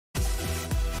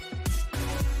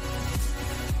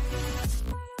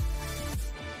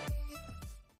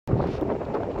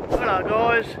Hi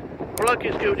guys, Bloke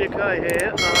is Guilty K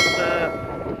here,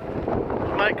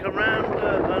 and mate come round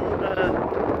and we had a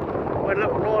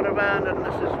little ride around, and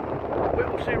this is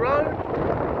Whittlesey Road.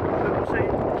 Whittlesey,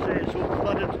 see it's all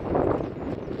flooded.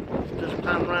 Just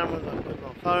pan around with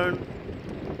my phone,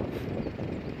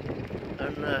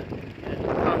 and yeah,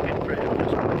 can't get through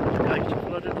because the gates are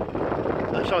flooded.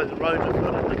 Sorry, the roads are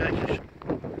flooded, the gates are shut.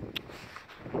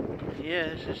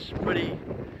 Yeah, this is pretty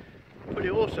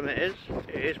awesome. It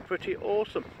is pretty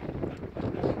awesome.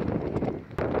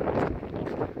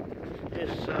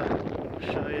 It's I'll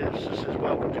show you this is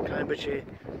welcome to Cambridge here.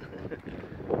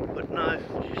 But no, as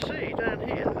you see down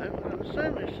here though, I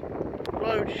understand this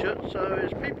road shut, so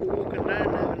there's people walking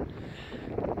down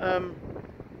there, and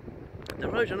the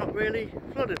roads are not really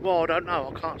flooded. Well, I don't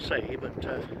know, I can't see, but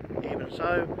even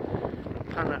so,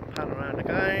 pan around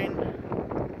again.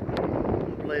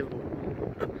 Unbelievable.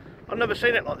 I've never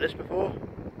seen it like this before.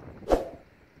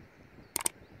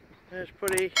 It's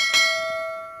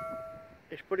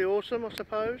pretty awesome, I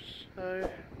suppose. So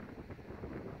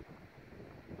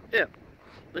yeah,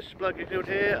 this is Bloke is Good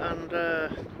here, and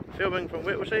filming from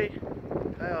Whittlesey.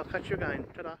 Okay, I'll catch you again.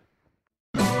 Ta-da.